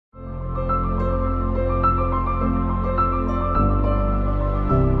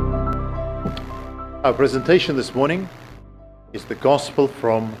Our presentation this morning is the Gospel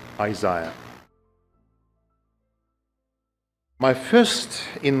from Isaiah. My first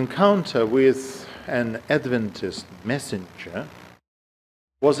encounter with an Adventist messenger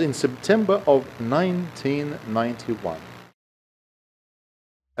was in September of 1991.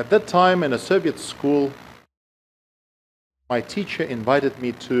 At that time, in a Soviet school, my teacher invited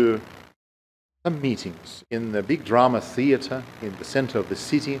me to some meetings in the big drama theater in the center of the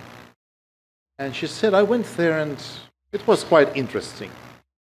city. And she said, I went there and it was quite interesting.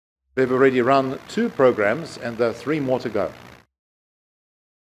 They've already run 2 programs and there are 3 more to go.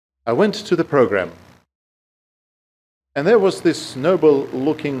 I went to the program and there was this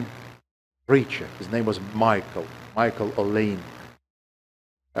noble-looking preacher. His name was Michael Olaine.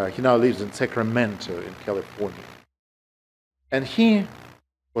 He now lives in Sacramento in California. And he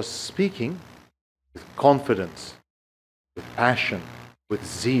was speaking with confidence, with passion, with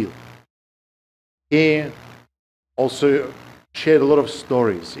zeal. He also shared a lot of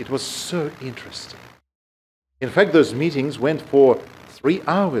stories. It was so interesting. In fact, those meetings went for 3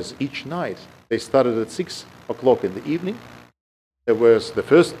 hours each night. They started at 6 o'clock in the evening. There was the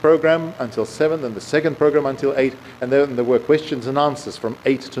first program until 7, and the second program until 8, and then there were questions and answers from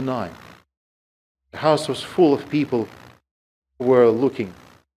 8 to 9. The house was full of people who were looking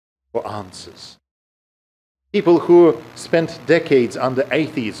for answers. People who spent decades under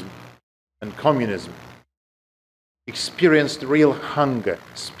atheism and communism, experienced real hunger,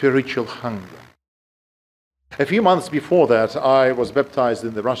 spiritual hunger. A few months before that, I was baptized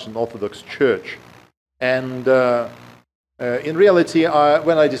in the Russian Orthodox Church. And in reality,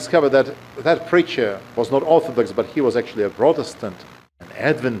 when I discovered that that preacher was not Orthodox, but he was actually a Protestant, an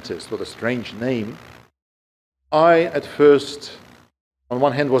Adventist with a strange name, I at first, on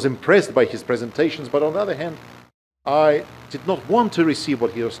one hand, was impressed by his presentations, but on the other hand, I did not want to receive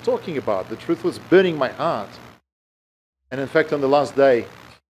what he was talking about. The truth was burning my heart. And in fact, on the last day,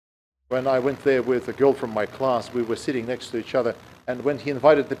 when I went there with a girl from my class, we were sitting next to each other, and when he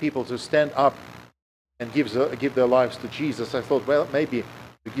invited the people to stand up and give their lives to Jesus, I thought, well, maybe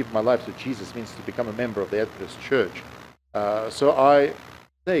to give my life to Jesus means to become a member of the Adventist church. So I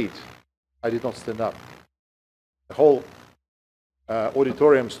stayed. I did not stand up. The whole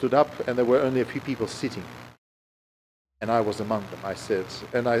auditorium stood up, and there were only a few people sitting. And I was among them, I said.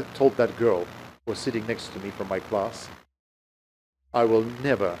 And I told that girl who was sitting next to me from my class, I will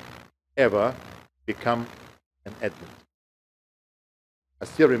never, ever become an Adventist. I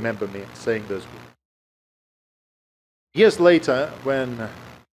still remember me saying those words. Years later, when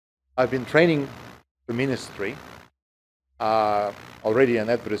I've been training for ministry, already an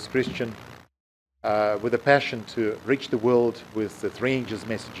Adventist Christian, with a passion to reach the world with the 3 angels'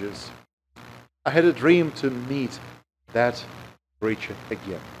 messages, I had a dream to meet that preacher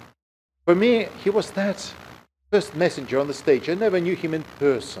again. For me, he was that first messenger on the stage. I never knew him in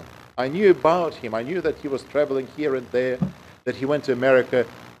person. I knew about him. I knew that he was traveling here and there, that he went to America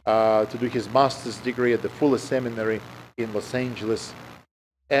to do his master's degree at the Fuller Seminary in Los Angeles.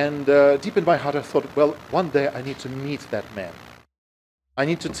 And deep in my heart, I thought, well, one day I need to meet that man. I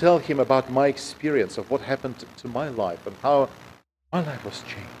need to tell him about my experience of what happened to my life and how my life was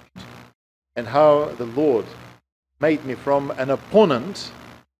changed and how the Lord made me from an opponent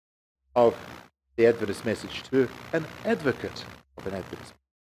of the Adventist message to an advocate of an Adventist.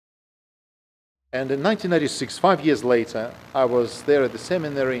 And in 1996, 5 years later, I was there at the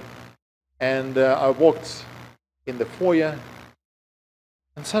seminary, and I walked in the foyer,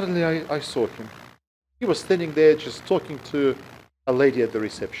 and suddenly I saw him. He was standing there just talking to a lady at the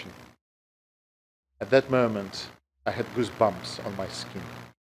reception. At that moment, I had goosebumps on my skin.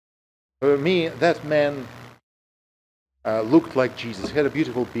 For me, that man looked like Jesus. He had a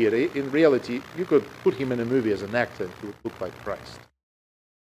beautiful beard. In reality, you could put him in a movie as an actor, he would look like Christ.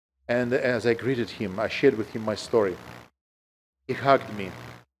 And as I greeted him, I shared with him my story. He hugged me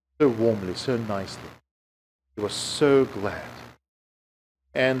so warmly, so nicely. He was so glad.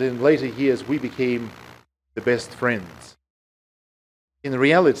 And in later years, we became the best friends. In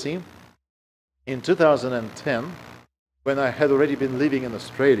reality, in 2010, when I had already been living in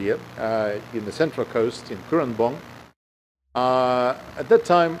Australia, in the Central Coast, in Kurrambong, at that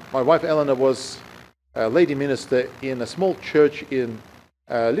time, my wife Eleanor was a lady minister in a small church in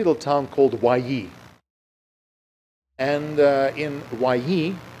a little town called Waiyi. And in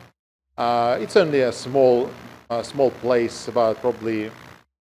Waiyi, it's only a small place, about probably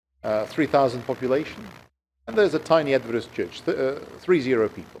 3,000 population. And there's a tiny Adventist church,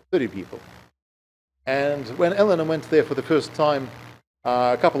 30 people. And when Eleanor went there for the first time,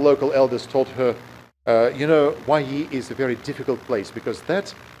 a couple local elders told her, Waiyi is a very difficult place because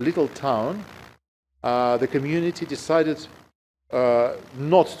that little town the community decided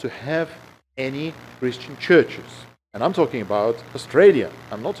not to have any Christian churches. And I'm talking about Australia.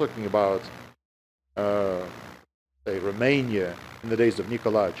 I'm not talking about, say, Romania in the days of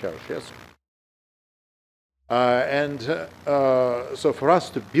Nicolae Ceausescu. So for us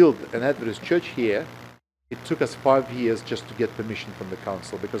to build an Adventist church here, it took us 5 years just to get permission from the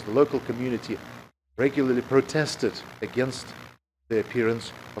council, because the local community regularly protested against the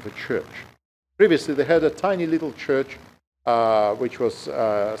appearance of a church. Previously, they had a tiny little church, which was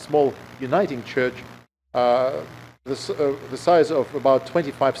a small uniting church, the size of about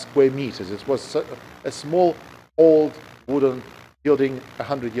 25 square meters. It was a small, old wooden building,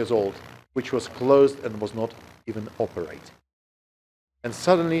 100 years old, which was closed and was not even operating. And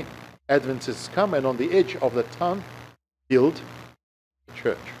suddenly, Adventists come and on the edge of the town build a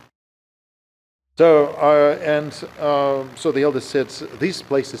church. So, so the elder said, this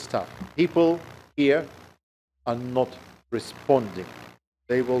place is tough. People here are not responding.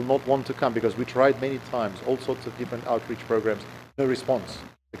 They will not want to come, because we tried many times, all sorts of different outreach programs, no response.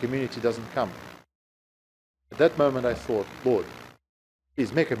 The community doesn't come. At that moment I thought, Lord,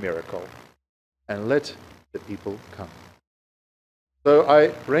 please make a miracle and let the people come. So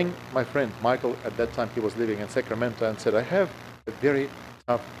I rang my friend Michael. At that time he was living in Sacramento, and said, I have a very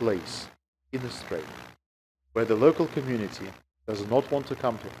tough place in Australia where the local community does not want to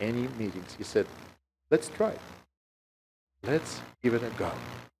come to any meetings. He said, let's try it. Let's give it a go.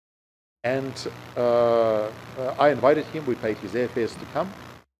 And I invited him. We paid his airfares to come.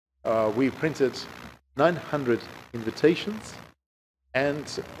 We printed 900 invitations,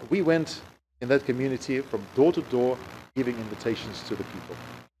 and we went in that community from door to door giving invitations to the people.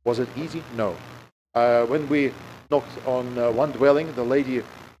 Was it easy? No. When we knocked on one dwelling, the lady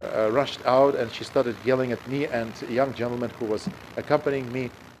rushed out and she started yelling at me and a young gentleman who was accompanying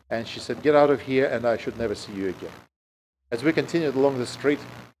me, and she said, get out of here and I should never see you again. As we continued along the street,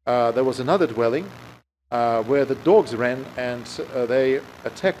 there was another dwelling where the dogs ran, and they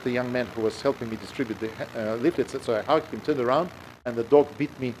attacked the young man who was helping me distribute the leaflets. So I hugged him, turned around, and the dog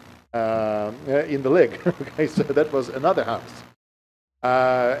bit me in the leg. Okay, so that was another house.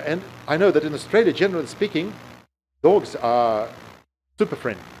 And I know that in Australia, generally speaking, dogs are super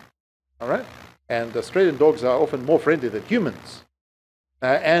friendly. All right? And Australian dogs are often more friendly than humans.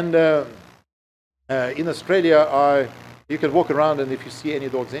 In Australia, you can walk around, and if you see any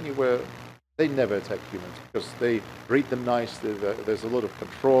dogs anywhere, they never attack humans because they breed them nice. There's a lot of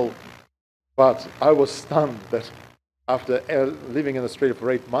control. But I was stunned that after living in Australia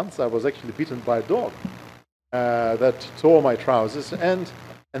for 8 months, I was actually bitten by a dog that tore my trousers. And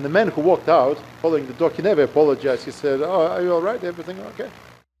the man who walked out following the dog, he never apologized. He said, oh, are you all right? Everything okay?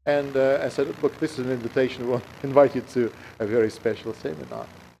 And I said, look, this is an invitation. We'll invite you to a very special seminar.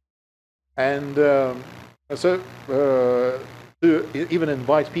 And so to even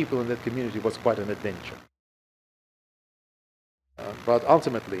invite people in that community was quite an adventure. But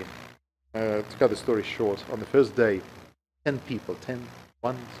ultimately, to cut the story short, on the first day, 10 people, 10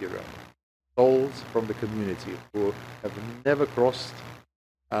 souls from the community who have never crossed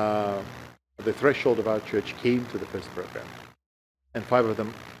the threshold of our church came to the first program. And 5 of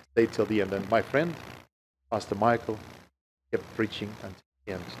them stayed till the end. And my friend, Pastor Michael, kept preaching until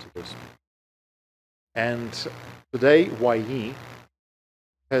the end to those people. And today, YE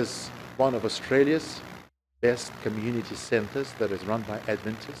has one of Australia's best community centers that is run by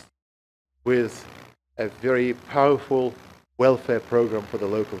Adventists, with a very powerful welfare program for the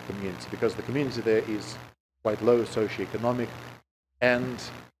local community, because the community there is quite low socioeconomic, and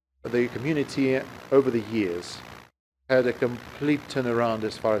the community over the years had a complete turnaround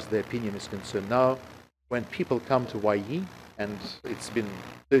as far as their opinion is concerned. Now, when people come to YE, and it's been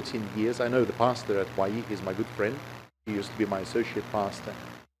 13 years, I know the pastor at YE, he's my good friend, he used to be my associate pastor.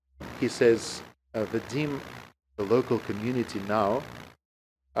 He says, Vadim, the local community now,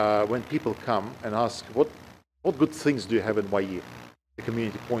 when people come and ask, what good things do you have in YE? The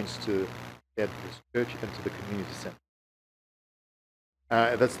community points to the Adventist church and to the community center.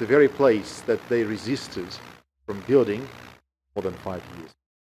 That's the very place that they resisted from building more than 5 years.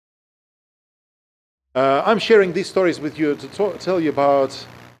 I'm sharing these stories with you to tell you about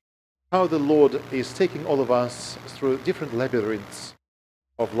how the Lord is taking all of us through different labyrinths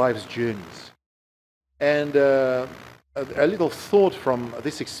of life's journeys. And a little thought from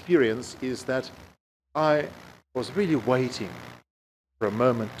this experience is that I was really waiting for a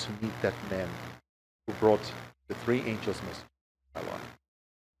moment to meet that man who brought the 3 angels' message in my life.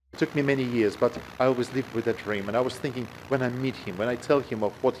 It took me many years, but I always lived with that dream. And I was thinking, when I meet him, when I tell him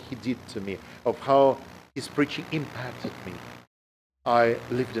of what he did to me, of how his preaching impacted me, I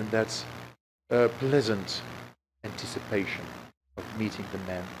lived in that pleasant anticipation of meeting the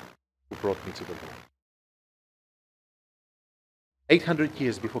man who brought me to the Lord. 800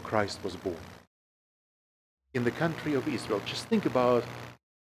 years before Christ was born, in the country of Israel, just think about,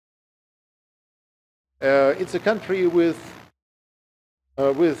 it's a country with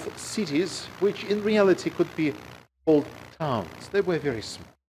cities which in reality could be called towns. They were very small.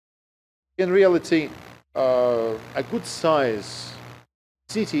 In reality, a good size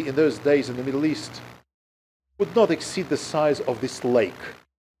city in those days in the Middle East would not exceed the size of this lake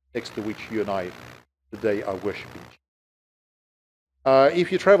next to which you and I today are worshipping.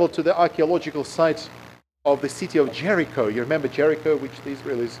 If you travel to the archaeological site of the city of Jericho, you remember Jericho, which the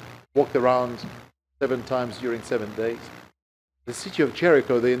Israelis walked around 7 times during 7 days? The city of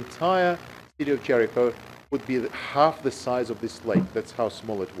Jericho, the entire city of Jericho, would be half the size of this lake. That's how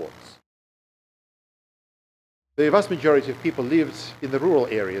small it was. The vast majority of people lived in the rural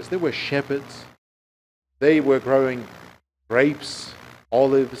areas. They were shepherds. They were growing grapes,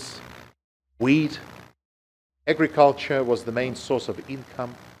 olives, wheat. Agriculture was the main source of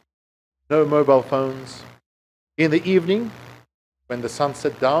income. No mobile phones. In the evening, when the sun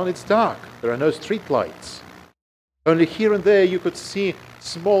set down, it's dark. There are no street lights. Only here and there you could see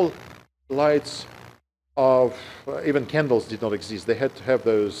small lights of, even candles did not exist. They had to have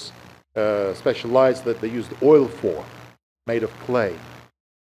those special lights that they used oil for, made of clay.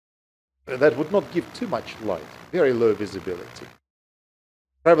 That would not give too much light, very low visibility.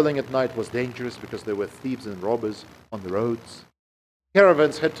 Traveling at night was dangerous because there were thieves and robbers on the roads.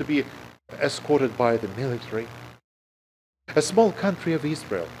 Caravans had to be escorted by the military. A small country of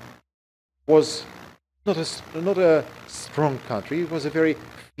Israel was not a strong country, it was a very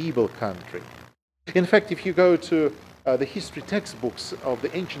feeble country. In fact, if you go to the history textbooks of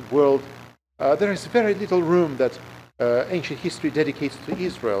the ancient world, there is very little room that ancient history dedicates to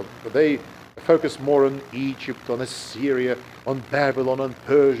Israel. They focus more on Egypt, on Assyria, on Babylon, on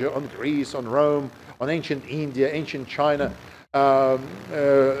Persia, on Greece, on Rome, on ancient India, ancient China.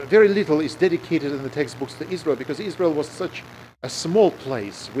 Very little is dedicated in the textbooks to Israel because Israel was such a small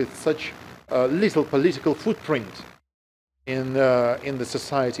place with such little political footprint in the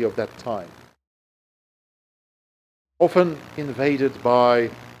society of that time. Often invaded by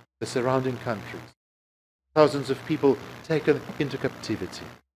the surrounding countries. Thousands of people taken into captivity.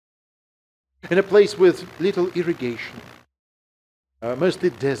 In a place with little irrigation, mostly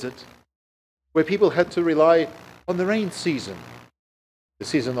desert, where people had to rely on the rain season, the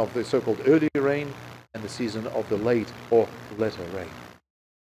season of the so-called early rain and the season of the late or latter rain.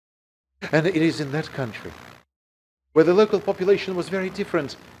 And it is in that country where the local population was very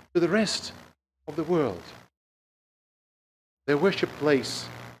different to the rest of the world. Their worship place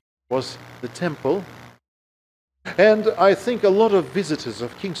was the temple, and I think a lot of visitors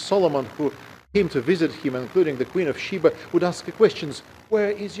of King Solomon who came to visit him, including the Queen of Sheba, would ask the questions,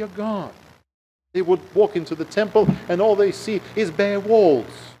 where is your God? They would walk into the temple and all they see is bare walls.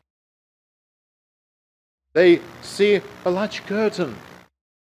 They see a large curtain.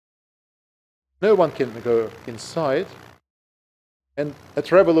 No one can go inside. And a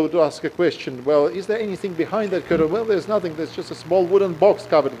traveler would ask a question, well, is there anything behind that curtain? Well, there's nothing. There's just a small wooden box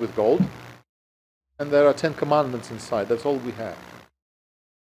covered with gold. And there are 10 commandments inside. That's all we have.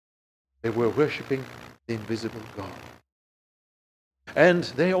 They were worshipping the invisible God. And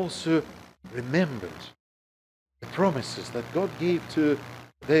they also remembered the promises that God gave to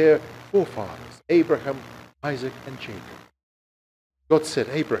their forefathers, Abraham, Isaac, and Jacob. God said,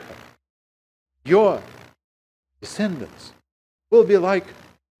 Abraham, your descendants will be like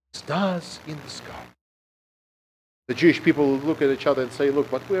stars in the sky. The Jewish people will look at each other and say, look,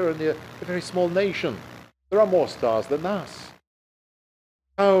 but we're a very small nation. There are more stars than us.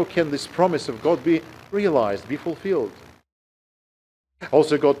 How can this promise of God be realized, be fulfilled?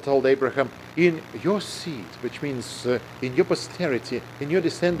 Also, God told Abraham, in your seed, which means in your posterity, in your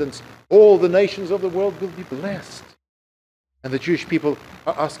descendants, all the nations of the world will be blessed. And the Jewish people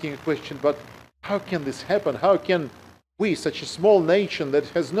are asking a question, but how can this happen? How can we, such a small nation that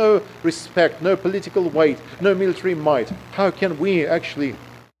has no respect, no political weight, no military might, how can we actually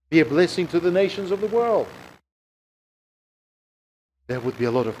be a blessing to the nations of the world? There would be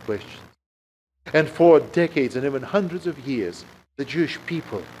a lot of questions. And for decades and even hundreds of years, the Jewish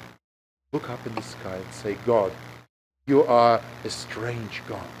people look up in the sky and say, God, you are a strange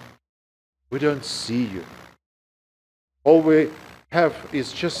God. We don't see you. All we have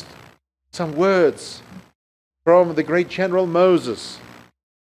is just some words from the great general Moses.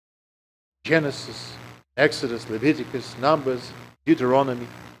 Genesis, Exodus, Leviticus, Numbers, Deuteronomy,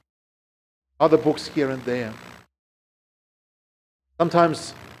 other books here and there.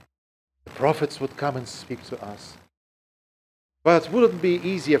 Sometimes The prophets would come and speak to us. But would it be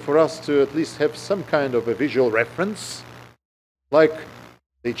easier for us to at least have some kind of a visual reference? Like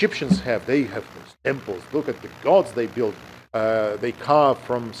the Egyptians have. They have those temples. Look at the gods they built. They carve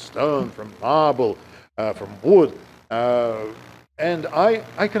from stone, from marble, from wood. And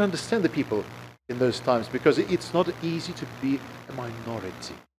I can understand the people in those times, because it's not easy to be a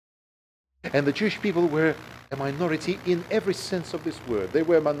minority. And the Jewish people were a minority in every sense of this word. They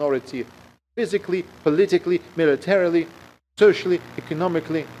were a minority physically, politically, militarily, socially,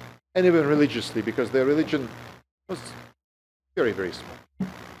 economically, and even religiously, because their religion was very, very small.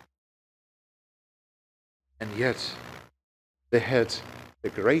 And yet, they had the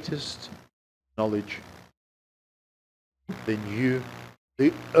greatest knowledge. They knew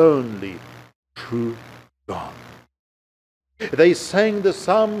the only true God. They sang the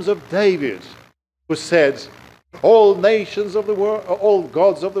Psalms of David, who said, all nations of the world, all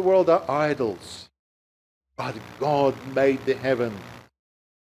gods of the world are idols, but God made the heaven.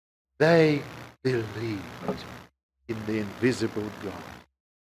 They believed in the invisible God.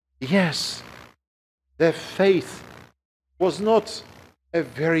 Yes, their faith was not a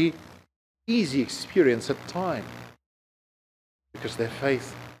very easy experience at times, because their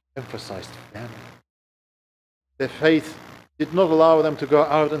faith emphasized family. Their faith did not allow them to go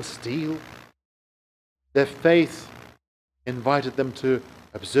out and steal. Their faith invited them to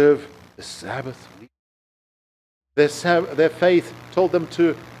observe the Sabbath week. Their faith told them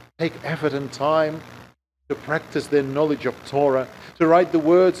to take effort and time to practice their knowledge of Torah, to write the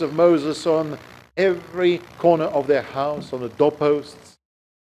words of Moses on every corner of their house, on the doorposts.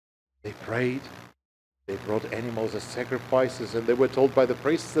 They prayed. They brought animals as sacrifices, and they were told by the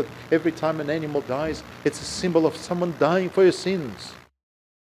priests that every time an animal dies, it's a symbol of someone dying for your sins.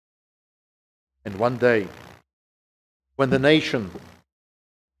 And one day, when the nation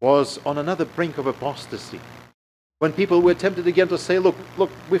was on another brink of apostasy, when people were tempted again to say, look,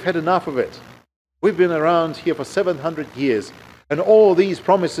 we've had enough of it. We've been around here for 700 years, and all these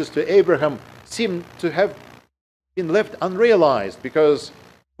promises to Abraham seem to have been left unrealized, because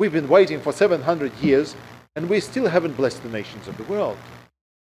we've been waiting for 700 years, and we still haven't blessed the nations of the world.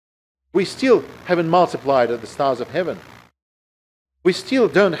 We still haven't multiplied the stars of heaven. We still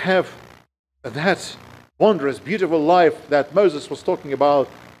don't have that wondrous, beautiful life that Moses was talking about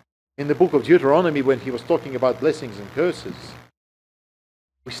in the book of Deuteronomy when he was talking about blessings and curses.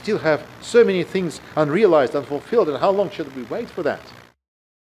 We still have so many things unrealized, unfulfilled, and how long should we wait for that?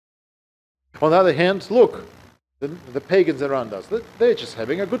 On the other hand, look, the pagans around us, they're just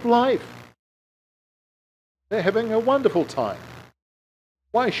having a good life. They're having a wonderful time.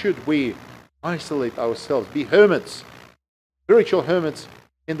 Why should we isolate ourselves, be hermits, spiritual hermits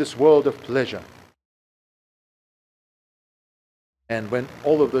in this world of pleasure? And when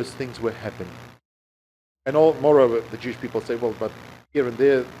all of those things were happening, and moreover, the Jewish people say, well, but here and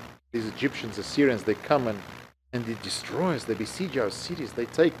there, these Egyptians, Assyrians, they come and they destroy us, they besiege our cities, they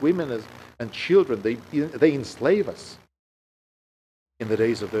take women and children, they enslave us. In the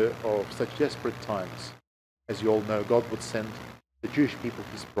days of such desperate times, as you all know, God would send the Jewish people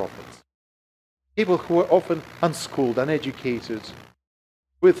his prophets. People who were often unschooled, uneducated,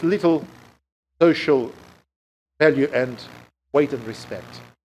 with little social value and weight and respect.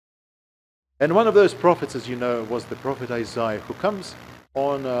 And one of those prophets, as you know, was the prophet Isaiah, who comes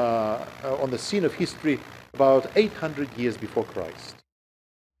on the scene of history about 800 years before Christ.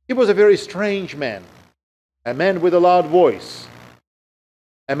 He was a very strange man, a man with a loud voice,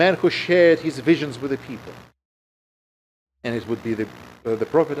 a man who shared his visions with the people. And it would be the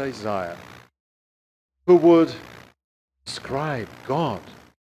prophet Isaiah who would describe God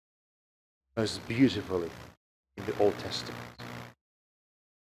most beautifully in the Old Testament.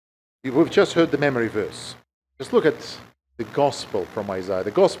 We've just heard the memory verse. Just look at the gospel from Isaiah.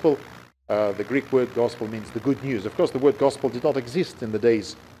 The gospel, the Greek word gospel means the good news. Of course, the word gospel did not exist in the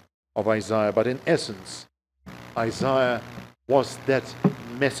days of Isaiah, but in essence, Isaiah was that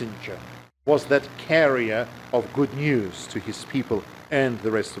messenger, was that carrier of good news to his people and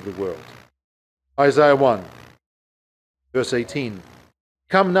the rest of the world. Isaiah 1, verse 18.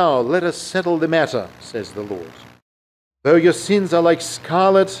 Come now, let us settle the matter, says the Lord. Though your sins are like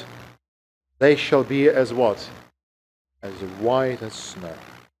scarlet, they shall be as what? As white as snow.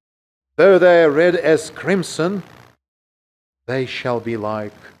 Though they are red as crimson, they shall be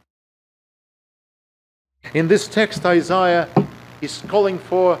like. In this text, Isaiah is calling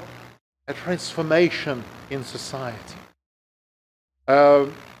for a transformation in society.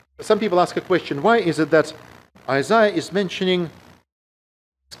 Some people ask a question, why is it that Isaiah is mentioning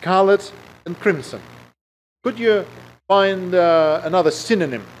scarlet and crimson? Could you find another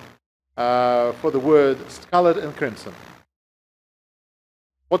synonym for the word scarlet and crimson.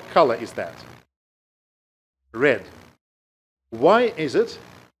 What color is that? Red. Why is it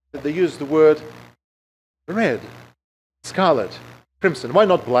that they use the word red, scarlet, crimson? Why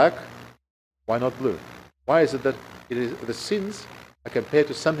not black? Why not blue? Why is it that the sins are compared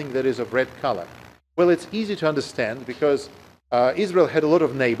to something that is of red color? Well, it's easy to understand because Israel had a lot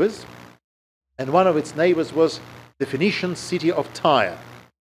of neighbors, and one of its neighbors was the Phoenician city of Tyre.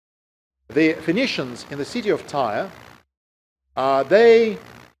 The Phoenicians in the city of Tyre, they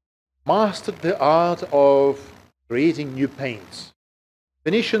mastered the art of creating new paints.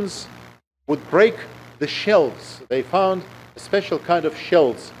 Phoenicians would break the shells. They found a special kind of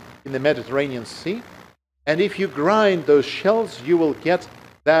shells in the Mediterranean Sea, and if you grind those shells, you will get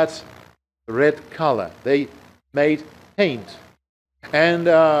that red color. They made paint,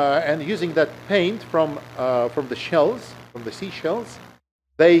 and using that paint from the shells, from the seashells,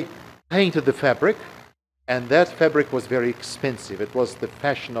 they painted the fabric, and that fabric was very expensive. It was the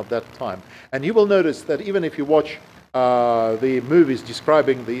fashion of that time. And you will notice that even if you watch the movies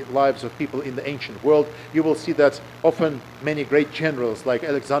describing the lives of people in the ancient world, you will see that often many great generals like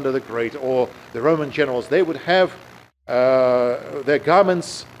Alexander the Great or the Roman generals, they would have their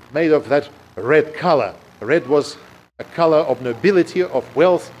garments made of that red color. Red was a color of nobility, of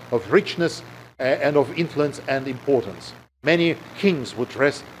wealth, of richness, and of influence and importance. Many kings would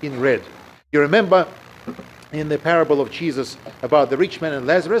dress in red. You remember in the parable of Jesus about the rich man and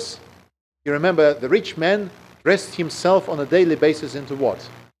Lazarus? You remember the rich man dressed himself on a daily basis into what?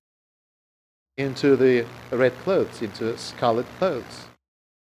 Into the red clothes, into scarlet clothes.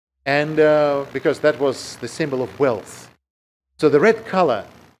 And because that was the symbol of wealth. So the red color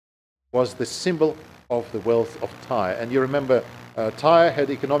was the symbol of the wealth of Tyre. And you remember Tyre had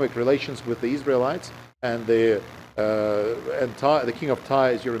economic relations with the Israelites, and the king of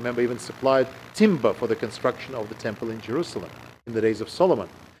Tyre, as you remember, even supplied timber for the construction of the temple in Jerusalem in the days of Solomon.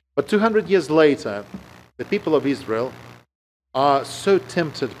 But 200 years later, the people of Israel are so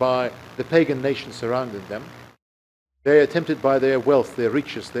tempted by the pagan nations surrounding them. They are tempted by their wealth, their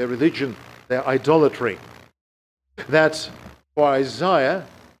riches, their religion, their idolatry, that for Isaiah,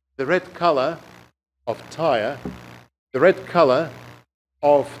 the red color of Tyre, the red color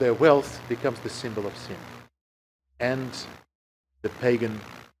of their wealth becomes the symbol of sin and the pagan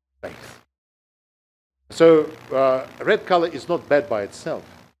faith. So red color is not bad by itself,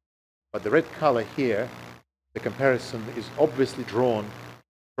 but the red color here, the comparison is obviously drawn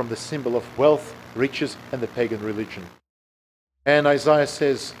from the symbol of wealth, riches, and the pagan religion. And Isaiah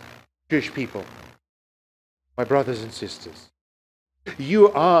says, Jewish people, my brothers and sisters, you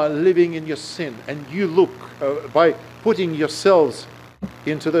are living in your sin, and you look, by putting yourselves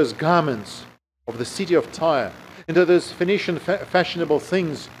into those garments of the city of Tyre, into those Phoenician fashionable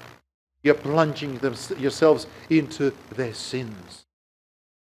things, you're plunging yourselves into their sins.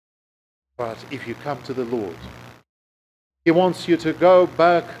 But if you come to the Lord, He wants you to go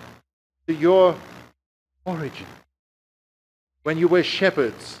back to your origin. When you were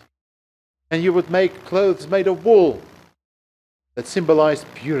shepherds, and you would make clothes made of wool that symbolized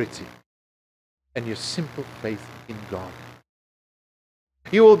purity and your simple faith in God.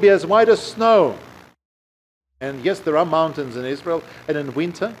 You will be as white as snow. And yes, there are mountains in Israel, and in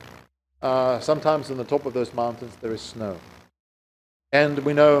winter, sometimes on the top of those mountains there is snow. And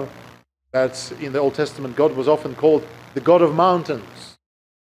we know that in the Old Testament, God was often called the God of mountains.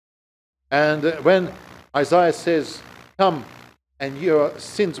 And when Isaiah says, come, and your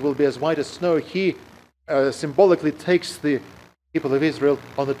sins will be as white as snow, he symbolically takes the people of Israel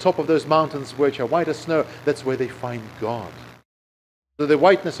on the top of those mountains which are white as snow. That's where they find God. So the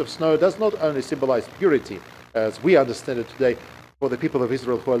whiteness of snow does not only symbolize purity, as we understand it today. For the people of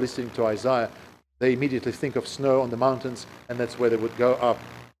Israel who are listening to Isaiah, they immediately think of snow on the mountains, and that's where they would go up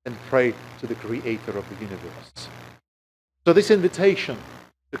and pray to the Creator of the universe. So this invitation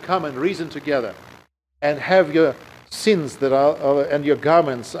to come and reason together and have your sins that are and your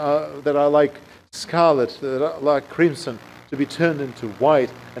garments that are like scarlet, that are like crimson, to be turned into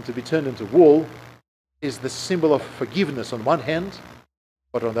white and to be turned into wool, is the symbol of forgiveness on one hand,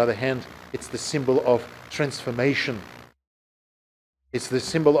 but on the other hand, it's the symbol of transformation. It's the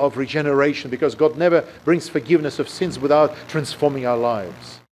symbol of regeneration, because God never brings forgiveness of sins without transforming our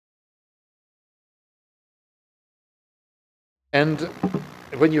lives. And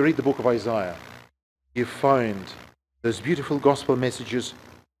when you read the book of Isaiah, you find those beautiful gospel messages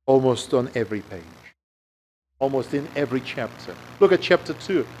almost on every page, almost in every chapter. Look at chapter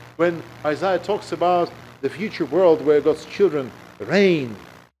 2, when Isaiah talks about the future world where God's children reign.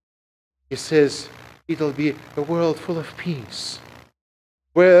 He says, it'll be a world full of peace.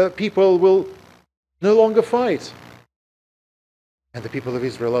 where people will no longer fight. And the people of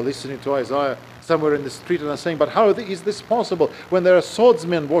Israel are listening to Isaiah somewhere in the street and are saying, but how is this possible when there are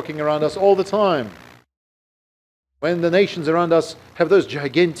swordsmen walking around us all the time? When the nations around us have those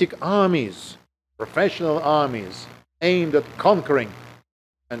gigantic armies, professional armies, aimed at conquering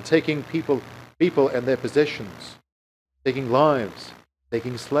and taking people and their possessions, taking lives,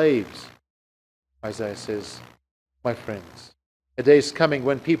 taking slaves. Isaiah says, my friends, a day is coming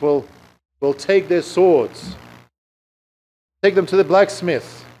when people will take their swords, take them to the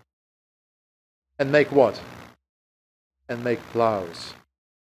blacksmith, and make what? And make plows.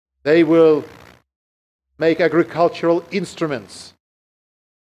 They will make agricultural instruments.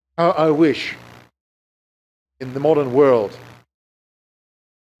 How I wish in the modern world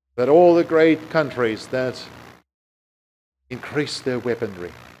that all the great countries that increase their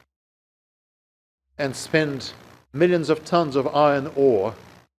weaponry and spend millions of tons of iron ore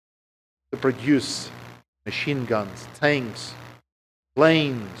to produce machine guns, tanks,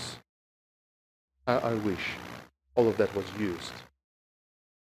 planes. I wish all of that was used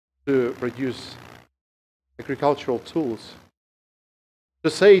to produce agricultural tools. To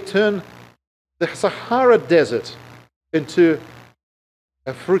say, turn the Sahara Desert into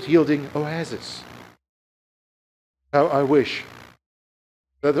a fruit-yielding oasis. How I wish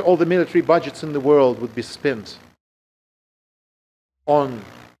that all the military budgets in the world would be spent on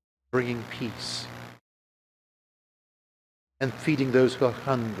bringing peace and feeding those who are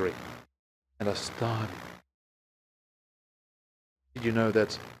hungry and are starving. Did you know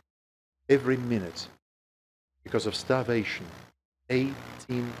that every minute, because of starvation, 18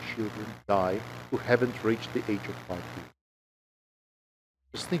 children die who haven't reached the age of 5 years?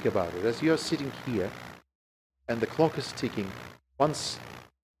 Just think about it. As you are sitting here and the clock is ticking, once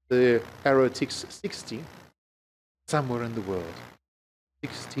the arrow ticks 60, somewhere in the world,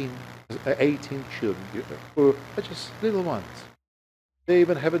 18 children who are just little ones. They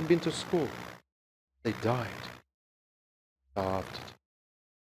even haven't been to school. They died, starved.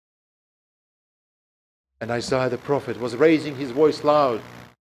 And Isaiah the prophet was raising his voice loud.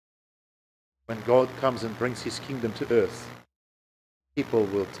 When God comes and brings his kingdom to earth, people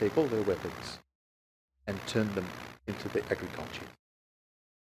will take all their weapons and turn them into the agriculture.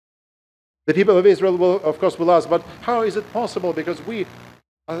 The people of Israel will, of course, will ask, but how is it possible? Because we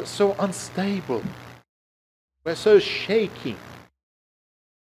are so unstable. We're so shaky.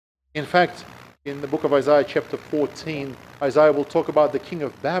 In fact, in the book of Isaiah, chapter 14, Isaiah will talk about the king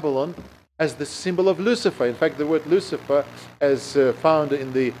of Babylon as the symbol of Lucifer. In fact, the word Lucifer, as found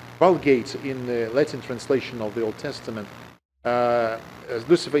in the Vulgate, in the Latin translation of the Old Testament, as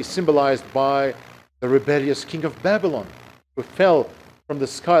Lucifer is symbolized by the rebellious king of Babylon, who fell from the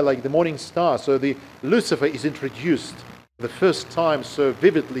sky like the morning star. So the Lucifer is introduced for the first time so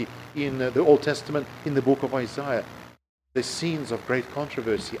vividly in the Old Testament in the book of Isaiah. The scenes of great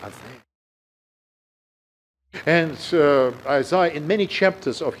controversy are there. And Isaiah, in many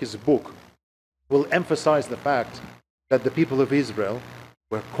chapters of his book, will emphasize the fact that the people of Israel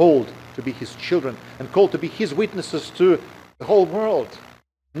were called to be his children and called to be his witnesses to the whole world.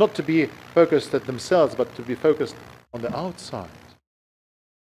 Not to be focused at themselves, but to be focused on the outside.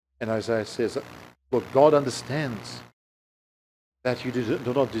 And Isaiah says, look, God understands that you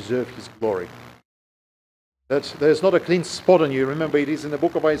do not deserve his glory. That there's not a clean spot on you. Remember, it is in the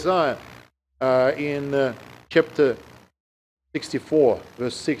book of Isaiah, in chapter 64,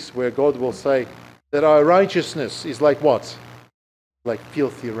 verse 6, where God will say that our righteousness is like what? Like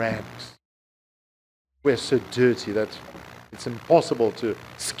filthy rags. We're so dirty that it's impossible to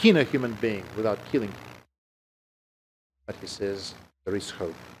skin a human being without killing him. But he says, there is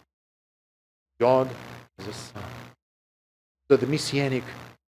hope. God is a son. So the messianic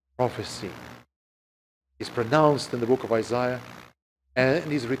prophecy is pronounced in the book of Isaiah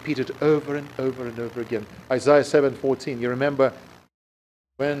and is repeated over and over and over again. Isaiah 7:14, you remember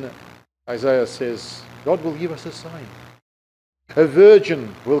when Isaiah says, God will give us a sign. A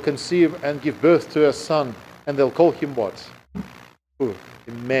virgin will conceive and give birth to a son, and they'll call him what?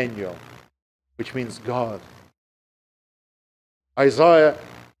 Emmanuel, which means God. Isaiah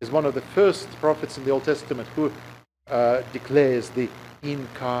is one of the first prophets in the Old Testament who declares the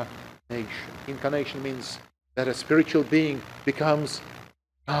incarnation. Incarnation means that a spiritual being becomes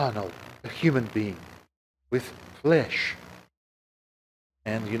carnal, a human being with flesh.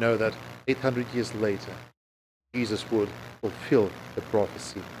 And you know that 800 years later, Jesus would fulfill the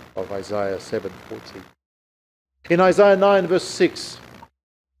prophecy of Isaiah 7:14. In Isaiah 9, verse 6,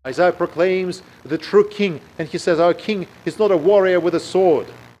 Isaiah proclaims the true king, and he says, our king is not a warrior with a sword.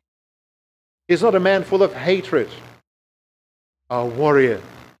 He's not a man full of hatred. Our warrior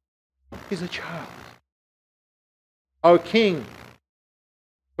is a child. Our king,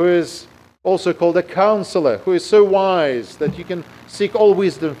 who is also called a counselor, who is so wise that you can seek all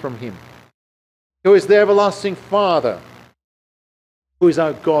wisdom from him, who is the everlasting Father, who is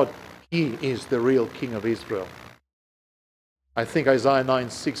our God. He is the real King of Israel. I think Isaiah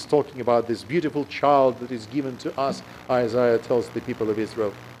 9:6, talking about this beautiful child that is given to us, Isaiah tells the people of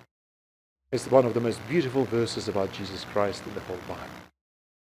Israel, is one of the most beautiful verses about Jesus Christ in the whole Bible.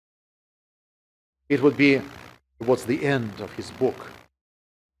 It would be towards the end of his book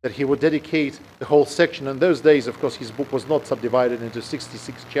that he would dedicate the whole section. In those days, of course, his book was not subdivided into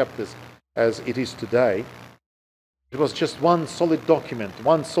 66 chapters as it is today. It was just one solid document,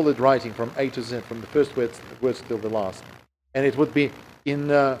 one solid writing from A to Z, from the first words till the last. And it would be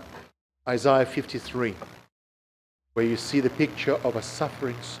in Isaiah 53, where you see the picture of a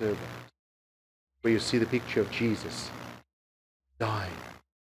suffering servant, where you see the picture of Jesus dying,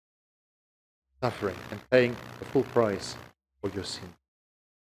 suffering, and paying the full price for your sin.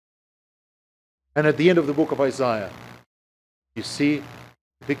 And at the end of the book of Isaiah, you see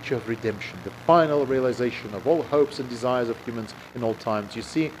the picture of redemption, the final realization of all hopes and desires of humans in all times. You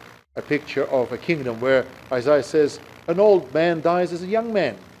see a picture of a kingdom where Isaiah says, an old man dies as a young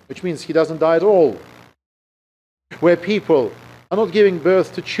man, which means he doesn't die at all. Where people are not giving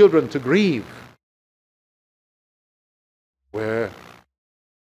birth to children to grieve. Where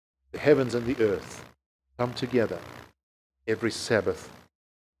the heavens and the earth come together every Sabbath,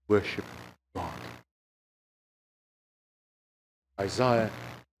 worship God. Isaiah,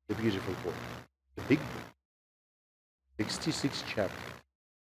 the beautiful book, the big book, 66 chapters,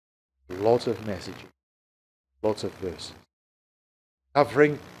 lots of messages, lots of verses,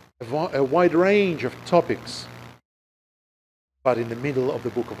 covering a wide range of topics. But in the middle of the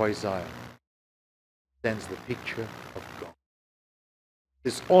book of Isaiah stands the picture of God.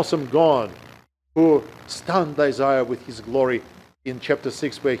 This awesome God who stunned Isaiah with his glory in chapter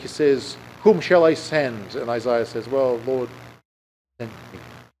 6, where he says, whom shall I send? And Isaiah says, well, Lord, send me.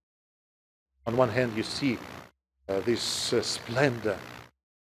 On one hand, you see this splendor,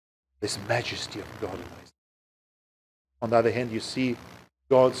 this majesty of God in Isaiah. On the other hand, you see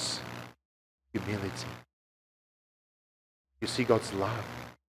God's humility. You see God's love,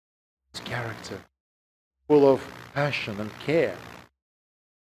 His character, full of passion and care.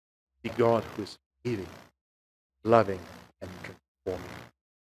 The God who is forgiving, loving, and transforming.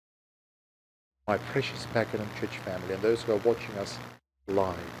 My precious Pakenham Church family, and those who are watching us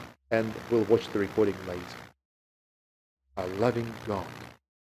live and will watch the recording later, our loving God.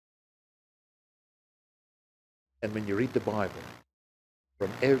 And when you read the Bible, from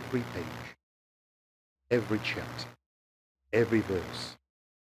every page, every chapter, every verse,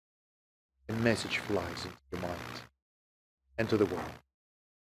 a message flies into your mind and to the world.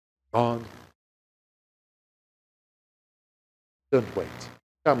 God, don't wait.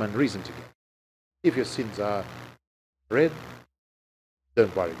 Come and reason together. If your sins are red,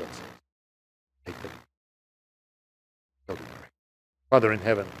 don't worry about sins. Take them. Shall we pray? Father in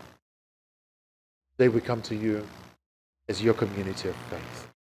heaven, today we come to you as your community of faith,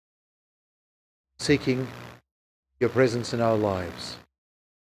 seeking your presence in our lives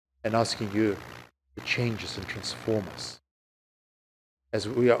and asking you to change us and transform us as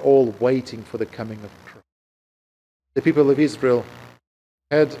we are all waiting for the coming of Christ. The people of Israel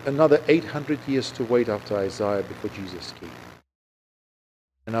had another 800 years to wait after Isaiah before Jesus came.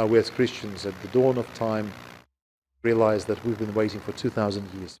 And now we as Christians at the dawn of time realize that we've been waiting for 2,000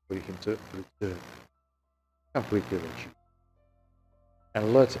 years for him to return. Come quickly, Lord Jesus.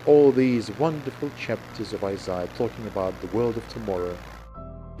 And let all these wonderful chapters of Isaiah talking about the world of tomorrow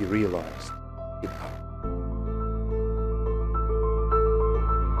be realized in us.